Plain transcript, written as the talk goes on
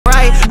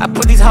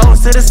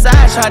hoes to the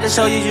side, tried to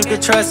show you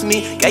could trust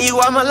me. Gave you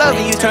all my love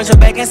and you turned your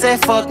back and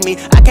said fuck me.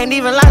 I can't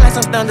even lie like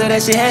some thunder,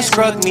 that shit had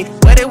struck me.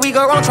 Where did we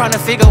go wrong trying to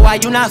figure why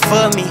you not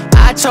for me?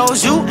 I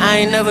chose you, I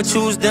ain't never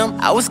choose them.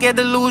 I was scared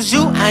to lose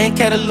you, I ain't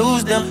care to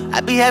lose them.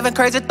 I be having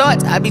crazy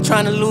thoughts, I be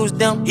trying to lose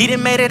them. He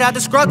done made it out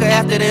the struggle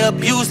after they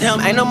abused him.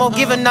 Ain't no more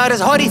giving out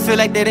his heart, he feel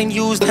like they done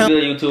used him.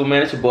 Good YouTube,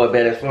 man, it's your boy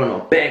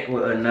Badazzflo. I'm back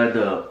with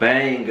another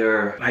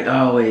banger. Like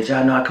always,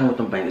 y'all know I come with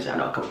them bangers. Y'all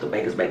know I come with the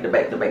bangers back to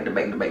back to back to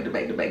back to back to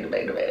back to back to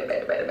back to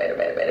back to back to back to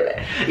back to back to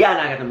back. Y'all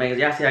know I got the bangers.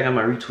 Y'all see I got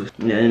my retwist.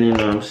 Yeah, you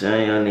know what I'm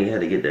saying? Y'all nigga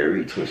had to get that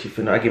retwist. You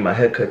feel me? I get my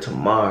haircut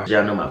tomorrow.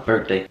 Y'all know my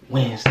birthday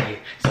Wednesday,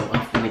 so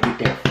I'm finna get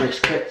that fresh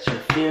cut. You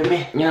feel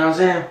me? You know what I'm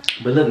saying?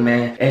 But look,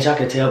 man, as y'all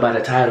can tell by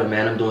the title,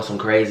 man, I'm doing some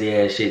crazy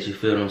ass shit. You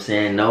feel what I'm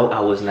saying? No, I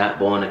was not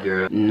born a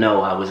girl.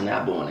 No, I was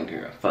not born a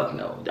girl. Fuck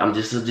no.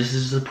 This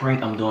is a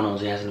prank I'm doing on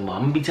Jazz and the Mom.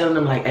 I'm gonna be telling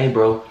them like, hey,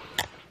 bro.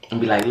 I'm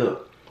be like,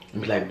 look. I'm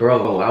be like,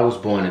 bro, I was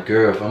born a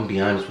girl. If I'm gonna be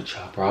honest with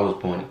y'all, bro, I was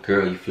born a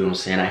girl. You feel what I'm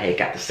saying? I had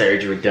got the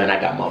surgery done. I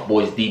got my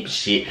voice deep and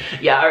shit.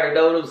 Y'all already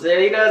know what I'm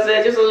saying. You know what I'm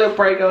saying? Just a little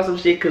prank on some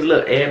shit. Cause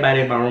look,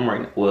 everybody in my room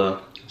right now.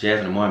 Well, Jazz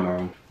and the Mom in my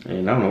room.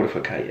 And I don't know what the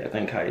fuck Kaya. I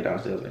think Kaya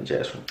downstairs in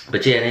Jazz room.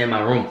 But yeah, they're in my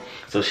room.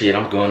 So shit,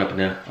 I'm going up in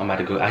there. I'm about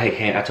to go. I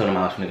told them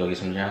I was gonna go get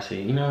some drink. I said,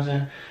 you know what I'm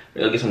saying?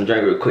 We'll go get some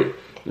drink real quick.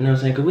 You know what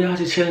I'm saying? Cause we all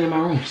just chilling in my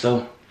room. So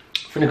I'm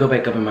finna go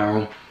back up in my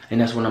room. And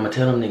that's when I'm gonna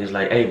tell them niggas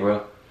like, hey,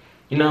 bro.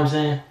 You know what I'm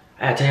saying?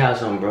 I gotta tell y'all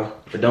something, bro.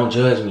 But don't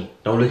judge me.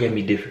 Don't look at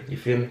me different. You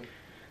feel me?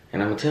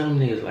 And I'm gonna tell them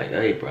niggas like,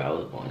 hey, bro, I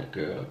was born a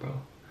girl, bro.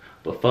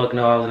 But fuck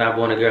no, I was not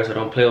born a girl, so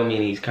don't play with me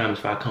in these comments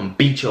before I come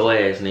beat your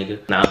ass,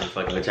 nigga. Nah, I'm just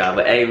fucking with y'all.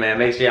 But hey, man,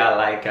 make sure y'all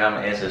like,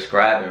 comment, and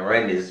subscribe, and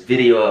run this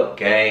video up,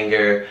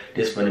 ganger.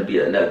 This gonna be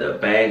another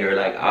banger,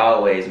 like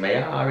always,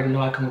 man. Y'all already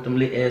know I come with them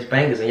lit ass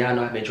bangers, and y'all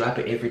know I've been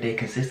dropping every day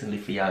consistently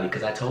for y'all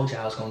because I told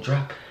y'all I was gonna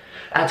drop.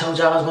 I told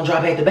y'all I was gonna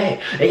drop back to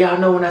back. And y'all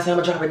know when I say I'm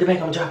gonna drop back to back,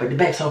 I'm gonna drop back to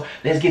back. So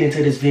let's get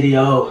into this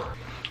video.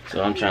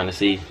 So I'm trying to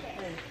see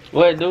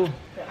what it do.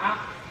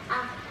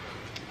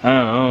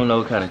 I don't know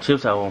what kind of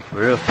chips I want for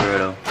real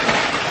though.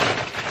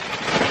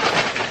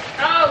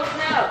 Oh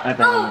snap! I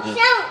thought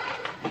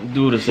just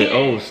Doodle say,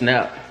 oh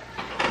snap.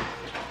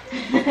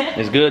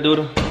 It's good,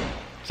 Doodle?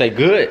 Say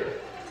good.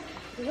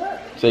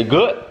 Say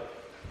good.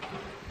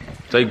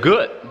 Say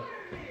good.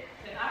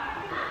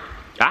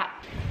 Ah.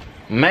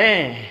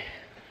 Man.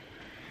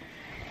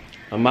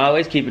 I'm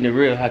always keeping it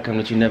real. How come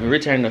that you never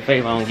return the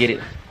favor? I don't get it.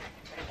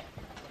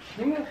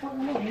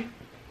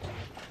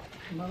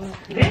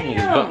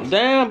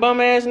 Damn,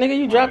 bum ass nigga,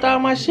 you dropped all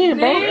my shit,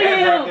 bro.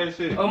 Damn.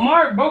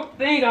 Amvrr broke the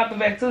thing out the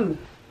back too.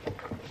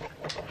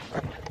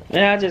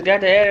 Yeah, I just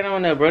got to add it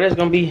on there, bro. That's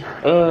gonna be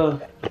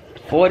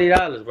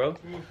 $40, bro.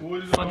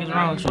 What the fuck is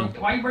wrong with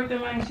you? Why you break that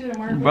man shit,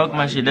 Amvrr? You broke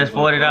my shit. That's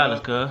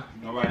 $40, cuz.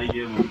 Nobody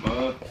give a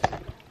fuck.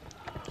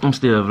 I'm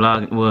still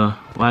vlogging. Well,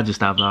 I just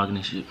stopped vlogging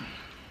this shit.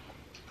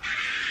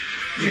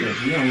 Yeah,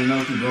 you don't even know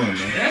what you're doing,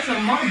 man. That's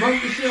Amvrr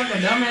broke the shit like a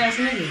dumbass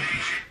nigga.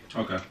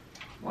 Okay.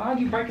 Why are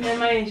you breaking that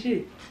man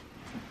shit?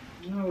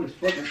 You always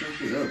fucking some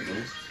shit up, bro.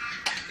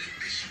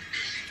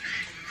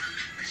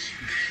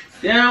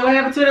 Damn, what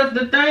happened to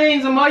the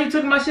things? Amvrr, you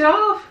took my shit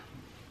off?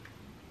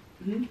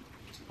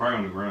 Probably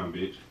on the ground,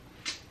 bitch.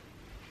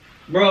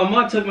 Bro,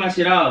 Amvrr took my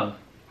shit off.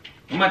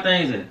 Where my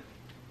things at?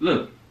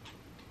 Look.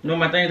 You know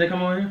my things that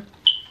come over here?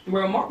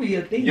 Bro, Amvrr be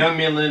a thief. Young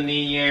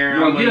millionaire,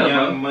 Bro, I'm get a up,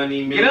 young bro.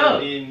 money Get up.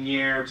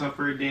 millionaire,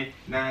 tougher than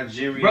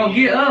Nigeria. Bro,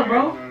 get up,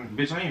 bro.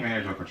 Bitch, I ain't even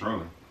had your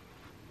controller.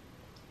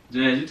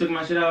 Jazz, you took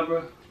my shit out,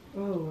 bro?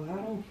 Oh, I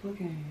don't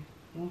fucking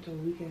want your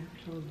weak ass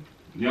controller.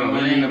 Young Bro,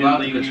 it money ain't about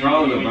the millionaire,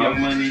 controller, bro. Young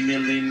money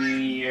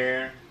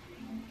millionaire,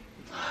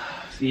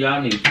 See,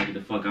 y'all need to take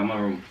the fuck out my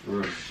room, for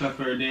real.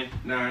 tougher than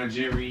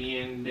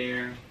Nigerian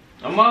there.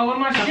 Amvrr, where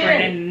my shit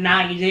at?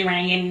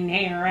 Nigerian.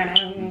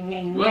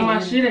 Where my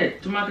shit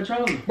at? To my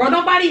controller. Bro,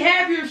 nobody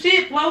have your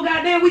shit, Flo.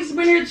 Goddamn, we just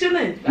been here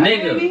chilling.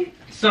 Nigga,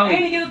 so I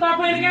ain't gonna start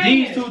playing the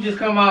game. these two just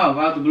come off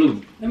out the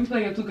blue. Let me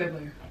play your 2K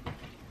player.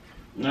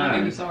 Nah.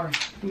 I'm sorry.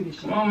 Do this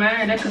shit. Come on,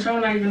 man. That controller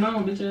not even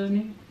on, bitch ass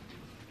nigga.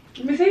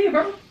 Let me see it,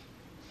 bro.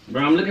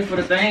 Bro, I'm looking for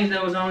the things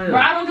that was on here. Bro,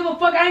 I don't give a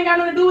fuck. I ain't got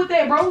nothing to do with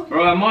that, bro.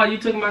 Bro, Amvrr, you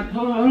took my.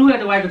 Who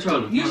had the white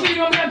controller? You sure you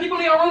don't got people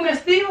in your room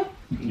that steal?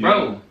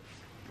 Bro,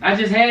 I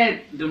just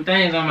had them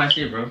things on my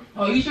shit, bro.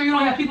 Oh, you sure you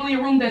don't have people in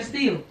your room that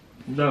steal?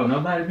 Bro,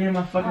 nobody be in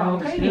my fucking room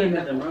okay, stealing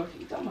then. nothing, bro. What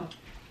you talking about?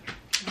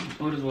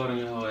 Pour this water on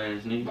your whole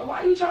ass, nigga. Bro,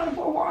 why you trying to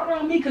pour water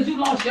on me? Cause you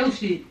lost your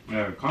shit.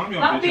 Yeah, calm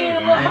your Stop bitch being a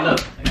ass little down.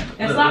 Hey, look.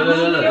 And stop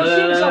losing your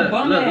shit with your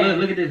bum ass.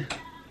 Look at this.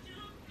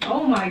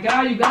 Oh my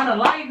god, you got a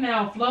life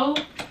now, Flo.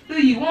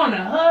 Do you want a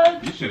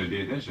hug? You should have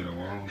did that shit a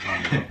long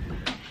time ago.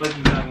 What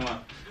you talking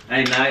about?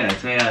 Hey, now I gotta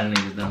tell y'all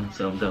niggas done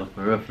something though,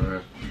 for real, for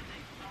real.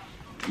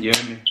 You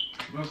hear me?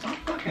 Bro, stop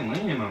fucking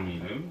laying on me,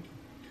 dude.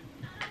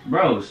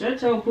 Bro,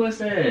 shut your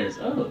pussy ass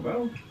up,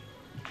 bro.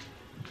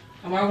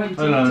 I'm already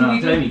Hold on, no,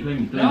 play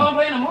me. No, I'm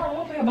playing tomorrow. I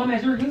won't play a bum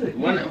ass. You're good. For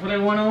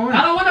that one-on-one.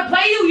 I don't want to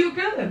play you. You're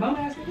good. Bum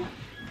ass nigga.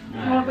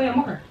 I want to play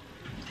tomorrow.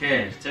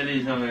 Cash, tell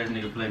these dumb ass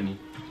nigga play me.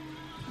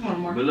 Come on,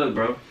 tomorrow. But look,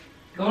 bro.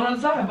 Go on the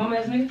other side, bum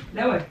ass nigga.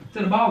 That way, to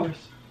the ballers.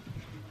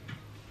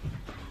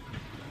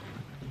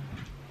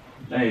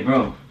 Hey,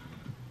 bro.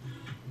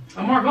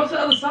 Amvrr, go to the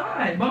other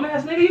side. Bum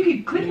ass nigga, you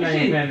keep clicking You ain't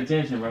shit. paying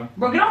attention, bro.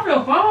 Bro, get off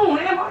your phone,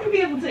 man. Why you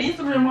be able to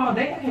Instagram all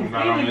day? I can't I'm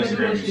not stand on niggas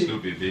doing Instagram, you shit.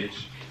 stupid bitch.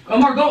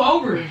 Amvrr, go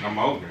over. I'm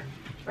over.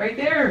 Right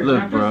there. Look,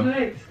 Now bro. press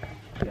next.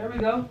 There we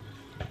go.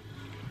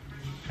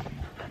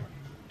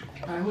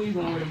 Alright, who you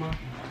going with, Amvrr?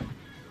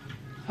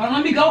 Hold on,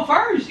 let me go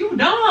first. You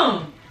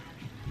dumb.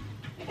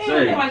 You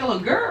Say. ain't like a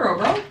little girl,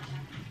 bro.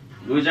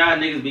 Would y'all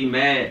niggas be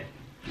mad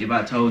if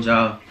I told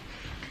y'all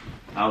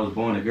I was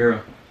born a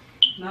girl?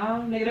 Nah,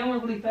 nigga, that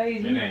won't really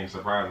phase It me. ain't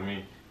surprising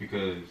me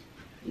because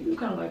You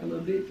kind of like a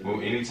little bitch.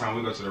 well, anytime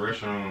we go to the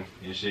restaurant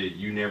and shit,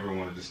 you never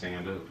wanted to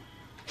stand up.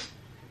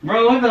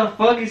 Bro, what the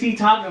fuck is he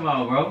talking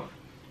about, bro?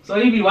 So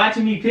you be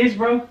watching me piss,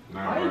 bro?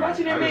 Nah, Why you bro,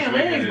 watching that I just man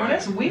look at legs, it bro? and-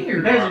 That's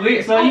weird. That's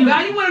weird. So Oh, you,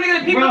 God, you want a nigga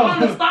to pick bro. up on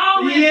the stall?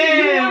 and shit? You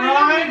Yeah, want bro. it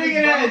I on think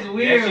this, that's bro.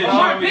 weird, That shit bro.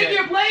 Amvrr, show me pick that-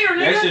 your player,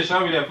 That nigga. shit show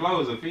me that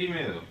Flo is a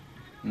female.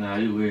 Nah,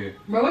 you weird.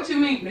 Bro, what you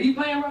mean? Are you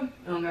playing, bro?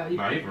 Oh, God, you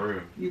Nah, he for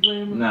real. You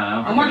playing, bro?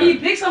 Nah, Amvrr, can you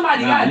pick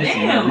somebody? Nah, God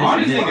listen, damn. All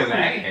these listen. niggas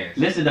ass.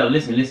 Listen though,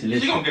 listen.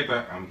 She gonna get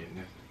that. I'm getting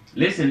this.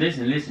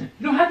 Listen.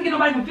 You don't have to get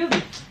nobody from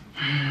Philly.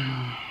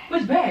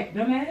 Push back,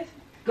 dumbass.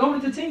 Go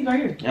with the team right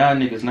here. Y'all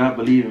niggas not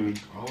believing me.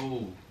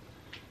 Oh,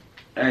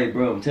 Hey,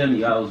 bro, I'm telling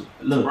you,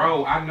 look.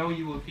 bro, I know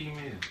you a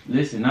female.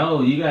 Listen,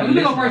 no, you gotta Let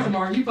me listen. go first, bro.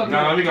 Amvrr. You fucking.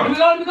 No, let me go.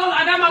 Let me go.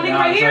 I got my nigga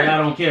right So y'all here.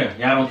 don't care.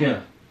 Y'all don't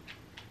care.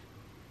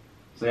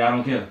 So y'all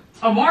don't care.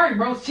 Amvrr,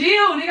 bro,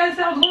 chill. Nigga, I just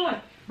said I was going.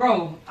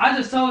 Bro, I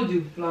just told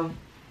you, Flo.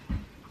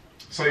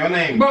 So your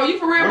name? Bro, you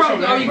for real, What's bro?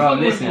 your Are name? you Bro,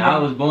 fucking with listen, me, I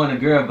bro? was born a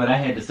girl, but I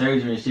had the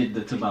surgery and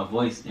shit to my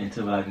voice and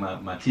to like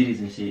my titties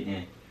and shit,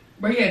 and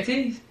Bro, you had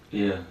titties?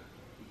 yeah.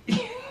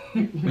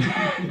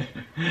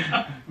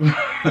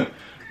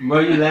 Bro,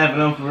 you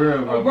laughing? I'm for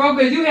real, bro. Bro,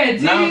 cause you had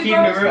titties, Now I'm keeping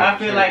it bro. real. I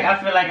feel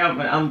like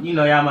I'm you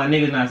know, y'all my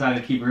niggas now, so I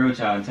can keep it real with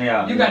y'all and tell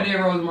y'all. You got dead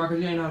rose, Amvrr, cause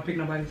you ain't know how to pick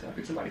nobody, so I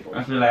pick somebody for I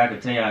you. feel like I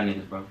could tell y'all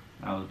niggas, bro.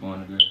 I was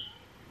born a girl.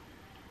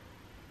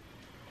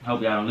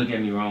 Hope y'all don't look at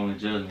me wrong and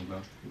judge me,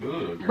 bro.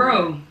 Good.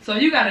 Bro, so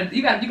you got a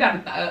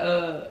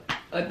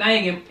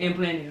thing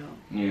implanted on,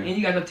 Yeah. and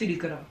you got your titties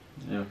cut off.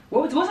 Yeah.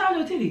 What's out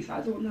your titties?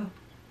 I don't know.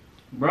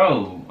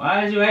 Bro,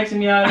 why is you asking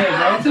me all I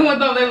that, just want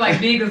to know if they were like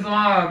big or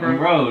small, bro?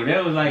 bro. Bro,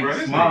 that was like Bro,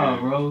 this small, nigga-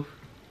 bro.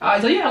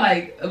 Alright, so you had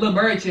like a little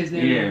bird chest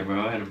then. Yeah,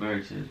 bro, I had a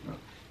bird chest, bro.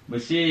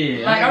 But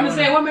shit. Like, I I'm ain't just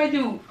saying, what made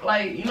you,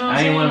 like, you know what I'm I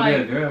saying? ain't want to Like,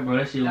 be a girl, bro.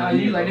 That shit nah,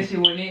 was you like, this shit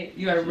wasn't it.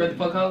 You gotta rather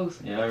fuck hoes.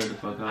 Yeah, I read the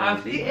fuck I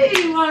off. feel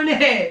you on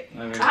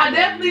that. I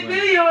definitely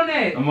feel you on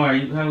that. Amar,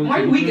 you how Amar,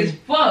 you weak as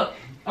fuck.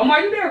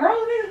 Amar, you there,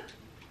 Rose, nigga?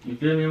 You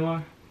feel me,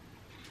 Amar?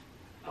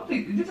 I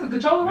think this is a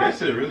controller, That right?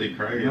 shit really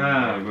crazy.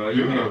 Nah, bro,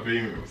 you You can't- a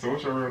female. So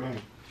what's your real name?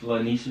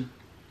 Floyd Nisha.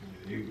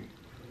 You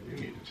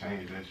need to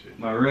change that shit.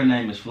 My real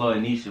name is Floyd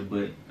Nisha,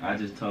 but I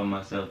just told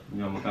myself, you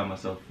know, I'm gonna call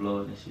myself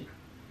Floyd and shit.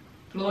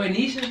 Floyd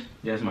Nisha.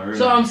 That's my real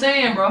So name. I'm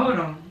saying, bro, hold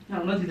on.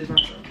 No, let's do this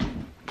right,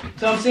 bro.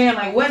 So I'm saying,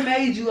 like, what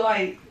made you,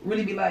 like,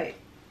 really be like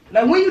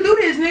when you do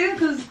this, nigga?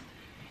 Cause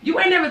you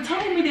ain't never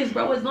told me this,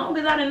 bro. As long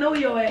as I didn't know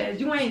your ass,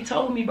 you ain't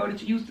told me, bro,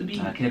 that you used to be.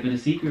 I kept it a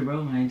secret,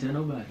 bro. I ain't tell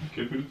nobody.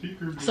 Keep it a secret,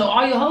 bro. So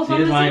all your hoes See, on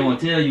that's this? why I ain't shit? want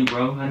to tell you,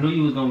 bro. I knew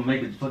you was gonna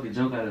make a fucking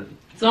joke out of it.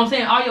 So I'm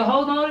saying all your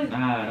hoes on this?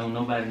 Nah, don't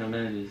nobody know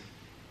none of this.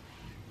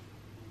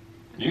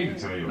 You need to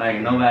tell your Like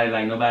friend.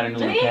 nobody knew He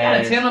the ain't gotta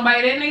past. tell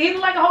nobody that, nigga. He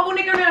look like a whole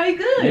nigga now. He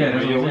good. Yeah,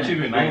 that's Yeah, what, what I'm you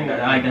saying. been doing?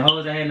 Like the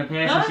hoes I had in the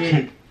past Huh? and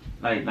shit.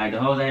 Like the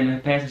hoes I had in the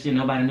past and shit.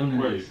 Nobody knew none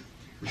of Wait.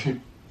 this.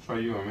 So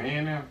you a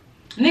man now?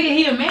 Nigga,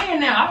 he a man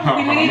now. I don't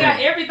think nigga he got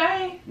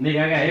everything.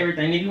 Nigga, I got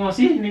everything. Nigga, you wanna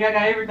see? Nigga, I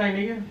got everything,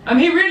 nigga. I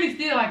mean, he really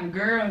still like a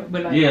girl,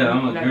 but like Yeah,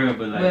 I'm a girl,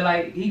 but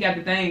like- he got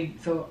the thing,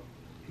 so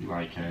You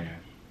like cash?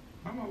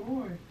 I'm a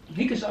boy.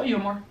 he can show you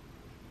more.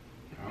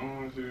 I don't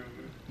want to.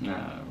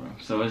 Nah, bro.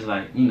 So it's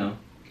like, you know,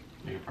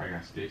 Nigga probably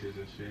got stitches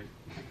and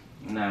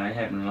shit. nah, it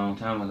happened a long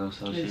time ago.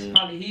 So It's shit,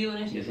 probably healed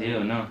and shit. it's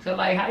hell no. So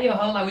like, how your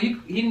hoe like when you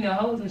hitting your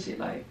hoes and shit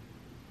like?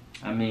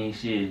 I mean,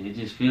 shit, it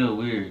just feel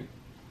weird,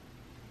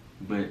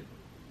 but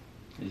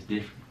it's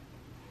different.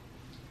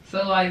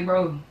 So like,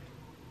 bro,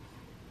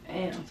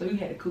 damn. So you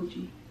had a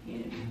coochie. Yeah.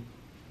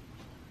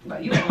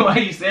 Like you. Why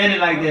you saying it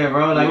like that,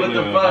 bro? Like, what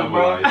the fuck,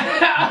 bro?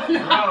 Bro,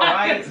 Bro,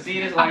 right?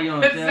 See, this why you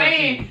don't I'm tell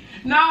saying, me.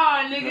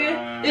 nah,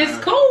 nigga, it's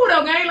cool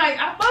though, gang. Like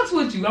I fucks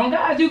with you. On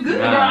God, you good,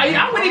 bro.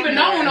 I wouldn't even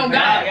know on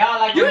God. Y'all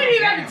like You didn't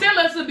even have to tell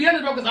us to be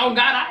honest, bro. Cause on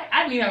God,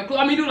 I didn't even have a clue.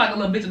 I mean, you do like a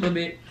little bitch, a little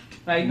bit.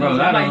 Like, you Bro,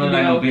 know, I like don't look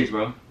like no bitch,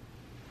 bro.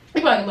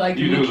 You like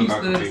You you do look look cute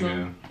like stud a or female.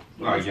 something.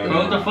 Like young. Bro,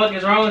 what the fuck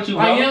is wrong with you,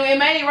 bro? Like young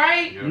M.A.,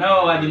 right?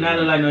 No, I do not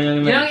look like no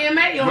young man. Young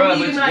M.A. You Bro, don't but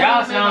need to be like y'all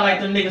young sound like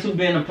M.A. them niggas who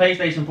been to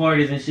PlayStation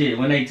parties and shit.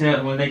 When they trying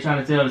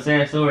to tell the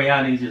sad story,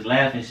 y'all niggas just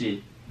laugh and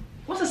shit.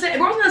 What's the sad?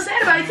 Bro, what's not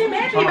sad about it? He seem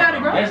happy about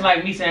it, bro. That's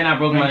like me saying I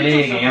broke my Man, get leg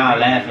and yourself y'all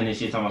together. laughing and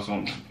shit talking about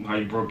something. How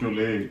you broke your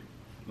leg?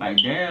 Like,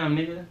 damn,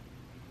 nigga.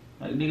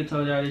 Like, nigga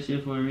told y'all this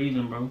shit for a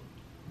reason, bro.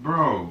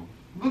 Bro,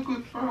 look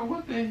what, bro,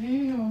 what the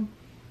hell?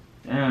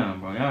 Damn,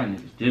 bro. Y'all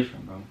niggas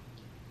different, bro.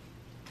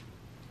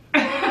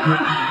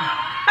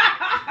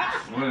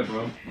 What,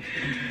 bro?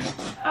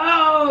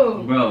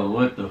 Oh. Bro,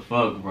 what the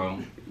fuck, bro?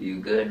 You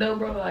good though,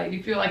 bro? Like,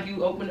 you feel like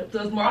you open up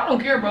to us more? I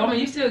don't care, bro. I mean,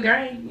 you still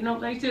gang. You know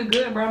what I'm saying? You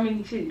still good, bro. I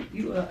mean, shit.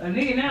 You a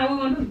nigga now,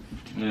 what we gonna do?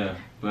 Yeah,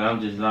 but I'm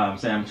just, I'm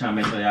saying, I'm trying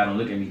to make sure y'all don't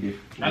look at me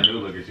different. I do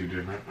look at you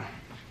different.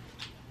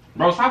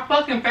 Bro, stop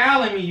fucking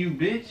fouling me, you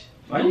bitch.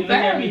 Why you looking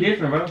at me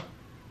different,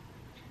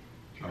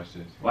 bro? Watch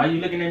this. Why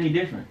you looking at me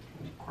different?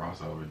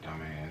 Crossover,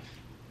 dumbass.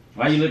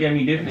 Why you look at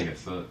me That different? nigga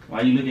suck.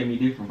 Why you look at me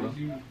different, bro?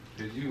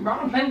 Cause you. Bro,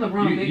 I'm playing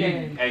LeBron, big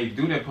ass. Hey,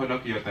 do that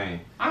Pinocchio thing.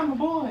 I'm a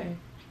boy.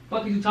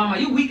 Fuck is you talking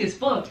about? You weak as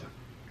fuck.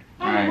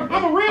 Alright,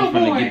 I'm a real I'm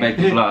finna boy. get back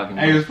to vlogging.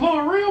 Hey, is Flo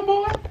a real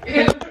boy?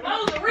 Yeah,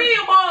 Flo's a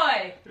real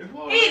boy.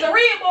 He's a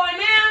real boy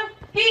now.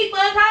 He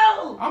fuck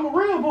hoes. I'm a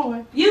real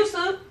boy. You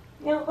suck.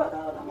 You don't fuck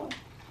hoes no more.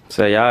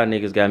 So y'all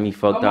niggas got me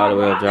fucked all the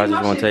way up, bro. I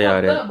just want to tell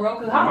y'all that. Bro,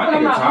 'cause how My come I'm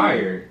nigga not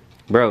tired.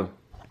 Bro,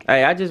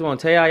 hey, I just want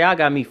to tell y'all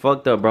got me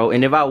fucked up, bro.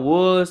 And if I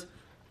was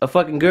a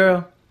fucking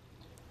girl,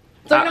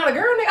 So you're not a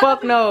girl, nigga?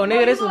 fuck no,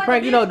 nigga. This is a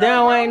prank. You know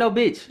damn well I ain't no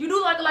bitch. You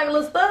do like a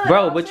little stud.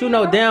 Bro, but you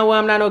know damn well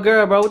I'm not no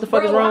girl, bro. What the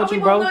fuck is wrong with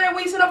you, bro?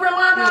 When you sit up here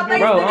lying out there,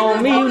 Bro,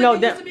 on me, you know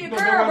that. that. You You know,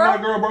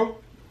 girl, bro.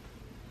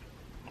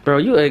 Bro,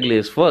 you ugly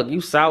as fuck.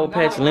 You sour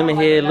patch lemon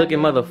head looking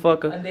A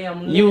motherfucker.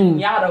 damn You- lemon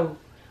yado.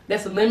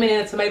 That's a lemon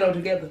and a tomato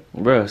together.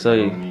 Bro, so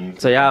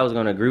y'all was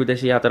gonna agree with that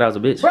shit after I was a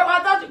bitch? Bro, I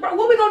thought you, bro,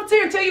 what we gonna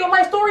tell you a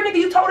life story, nigga?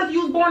 You told us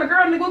you was born a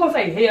girl, nigga. We gonna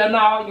say, hell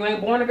no, you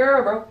ain't born a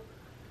girl, bro.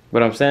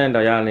 But I'm saying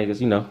though, y'all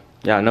niggas, you know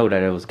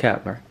that it was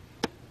cap, bro.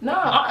 No,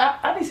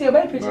 I didn't see a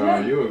baby picture. Nah,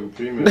 Now. you a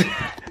female.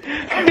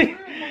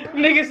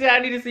 Nigga said I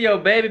need to see your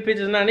baby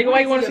pictures now. Nigga, why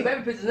you wanna see?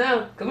 baby pictures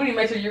now? Cause we need to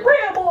make sure you're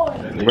real,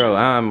 boy. Bro,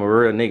 I'm a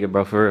real nigga,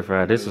 bro, for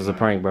real. This was a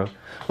prank, bro.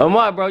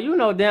 Omar, bro, you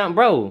know damn,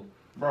 bro.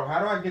 Bro, how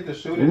do I get the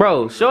shooting?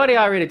 Bro, Shorty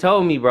already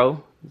told me,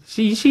 bro.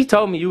 She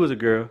told me you was a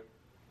girl.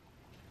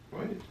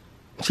 What?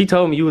 She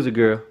told me you was a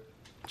girl.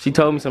 She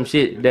told me some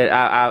shit that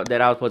I was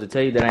supposed to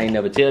tell you that I ain't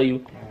never tell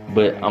you.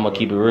 But I'm gonna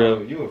keep it real.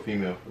 Bro, you a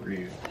female for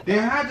real.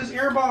 Then how just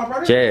airball,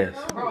 bro? Jazz.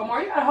 Bro,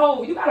 Omar, you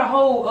got a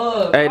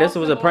whole, Hey, this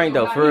was a prank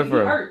though, for real,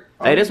 for real.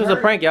 Hey, this was a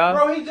prank, y'all.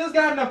 Bro, he just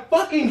got in the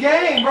fucking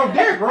game, bro.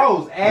 Derrick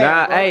Rose ass.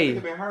 Nah, bro. hey. He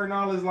been hurting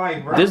all his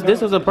life, bro.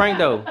 This was a prank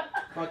though.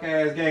 Fuck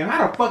ass game.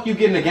 How the fuck you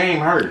get in the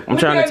game hurt? I'm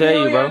trying to tell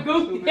you, bro.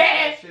 Goofy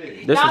ass.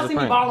 Shit. This Y'all was see a me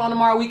prank. balling on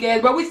tomorrow week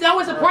ass, bro. We said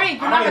it's a prank.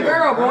 You're not a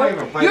girl, I don't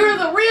even boy. play You're it.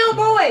 the real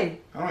boy.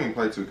 I don't even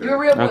play 2K. You're a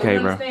real boy. Okay,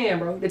 You bro. understand,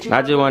 bro? That you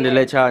I just wanted to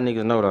let y'all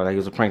niggas know though, like it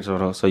was a prank show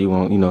though, so you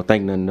won't,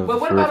 think nothing of it.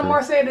 But what for real, about for Omar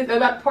real. saying this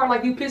about the part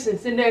like you pissing,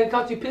 sitting there and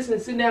caught you pissing,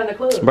 sitting down in the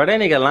club? Bro, that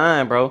nigga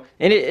lying, bro.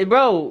 And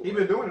bro, He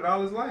been doing it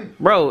all his life.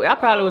 bro, I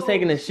probably was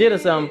taking a shit or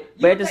something.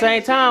 But at the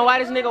same time, why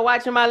this nigga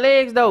watching my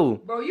legs though?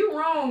 Bro, you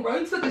wrong, bro.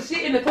 You took a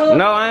shit in the club.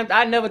 No,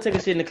 I never took a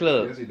shit in the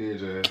club. Yes, he did,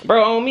 Jazz.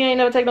 Bro, on me, I ain't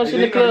never take no shit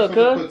in the club,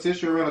 cuz. Put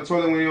tissue around the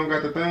toilet when you don't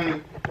got the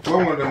thing. Boy,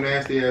 one of them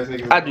nasty ass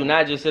niggas. I do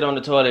not just sit on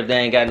the toilet if they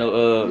ain't got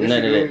no Yes,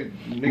 none you of do. that.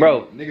 Nigga-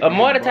 Bro, nigga a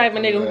more be the type of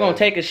involved nigga who in gonna that.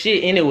 take a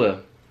shit anywhere.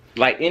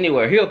 Like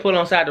anywhere. He'll pull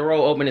on side the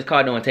road, open his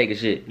car door and take a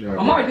shit. Yeah,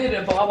 Omar did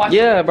it, bro. I watched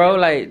Yeah, it. bro, He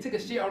like, took a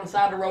shit on the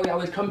side of the road. Y'all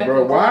always come back. Bro,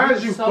 to the car. why He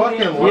is you was so fucking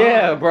damn lying?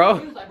 yeah, bro.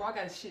 He was like, bro, I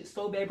got a shit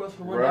so bad, bro,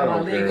 for Bro, running I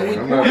down my don't leg.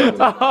 care. And we I'm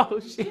not- Oh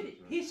shit.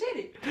 He shit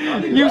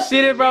it. You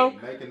shit it, bro?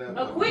 Making A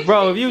up. quick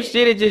Bro, if you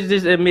shit it,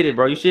 just admit it,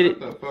 bro. You shit it.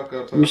 Shut the fuck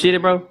up. You shit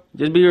it, bro.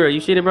 Just be real. You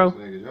shit it, bro.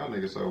 Y'all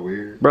niggas so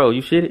weird. Bro,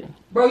 you shit it.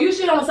 Bro, you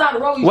shit on the side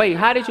of the road. Wait,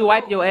 how did you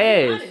wipe your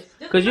ass?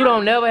 Cause you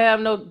don't never have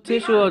no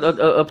tissue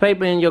or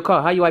paper in your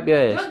car. How you wipe your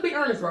ass? Just be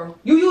earnest, bro.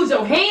 You use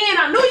your hand.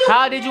 I knew you.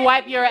 How did you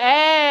wipe your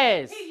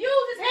ass? He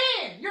used his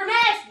hand. You're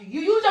nasty.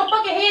 You use your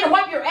fucking hand to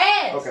wipe your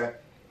ass. Okay.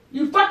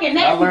 You fucking I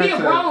nasty. learned Be a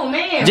to- grown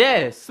man.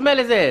 Jazz, smell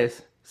his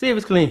ass. See if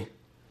it's clean.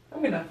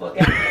 I'm gonna fuck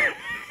out.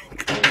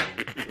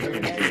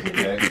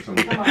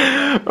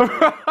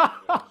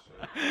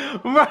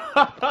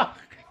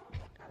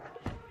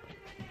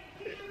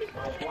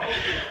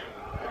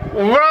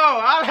 Bro,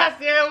 all I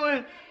said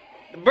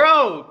was,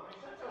 bro,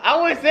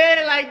 I wouldn't say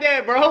it like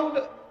that,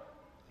 bro.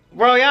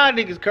 Bro, y'all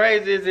niggas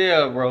crazy as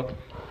hell, bro.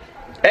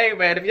 Hey,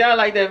 man, if y'all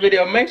like that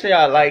video, make sure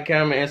y'all like,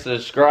 comment, and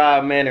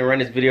subscribe, man, and run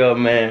this video up,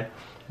 man.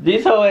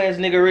 This whole ass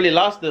nigga really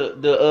lost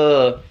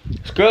the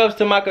scrubs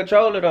to my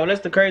controller, though.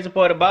 That's the crazy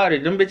part about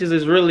it. Them bitches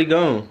is really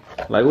gone.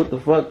 Like, what the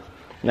fuck?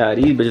 Nah,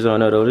 these bitches don't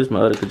know, though. This is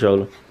my other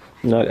controller.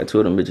 You know, I got two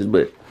of them bitches,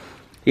 but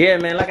yeah,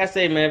 man, like I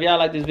say, man, if y'all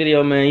like this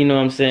video, man, you know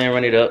what I'm saying,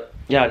 run it up.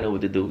 Y'all know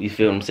what to do, you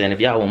feel what I'm saying? If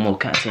y'all want more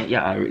content,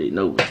 y'all already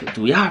know what to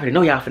do. Y'all already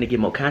know y'all finna get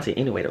more content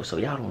anyway, though, so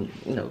y'all don't,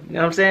 you know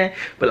what I'm saying?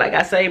 But like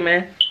I say,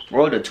 man,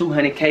 roll to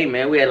 200K,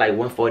 man. We had like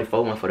 144,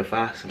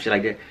 145, some shit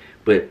like that.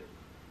 But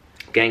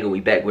Ganger, we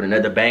back with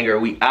another banger.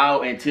 We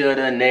out until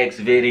the next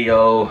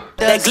video.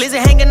 That glizzy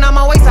hanging on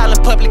my waist, all in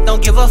public,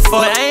 don't give a fuck.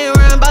 But I ain't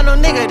worrying about no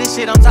nigga, this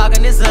shit I'm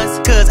talking is us.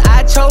 Cause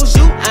I chose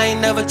you, I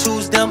ain't never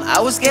choose them. I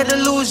was scared to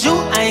lose you,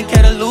 I ain't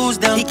care to lose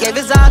them. He gave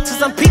his all to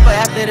some people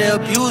after they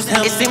abused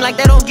him. It seemed like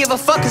they don't give a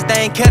fuck cause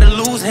they ain't care to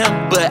lose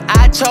him. But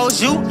I chose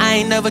you, I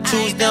ain't never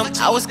choose them.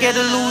 I was scared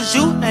to lose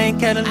you, I ain't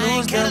care to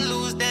lose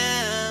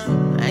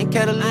them. I ain't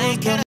care to lose them.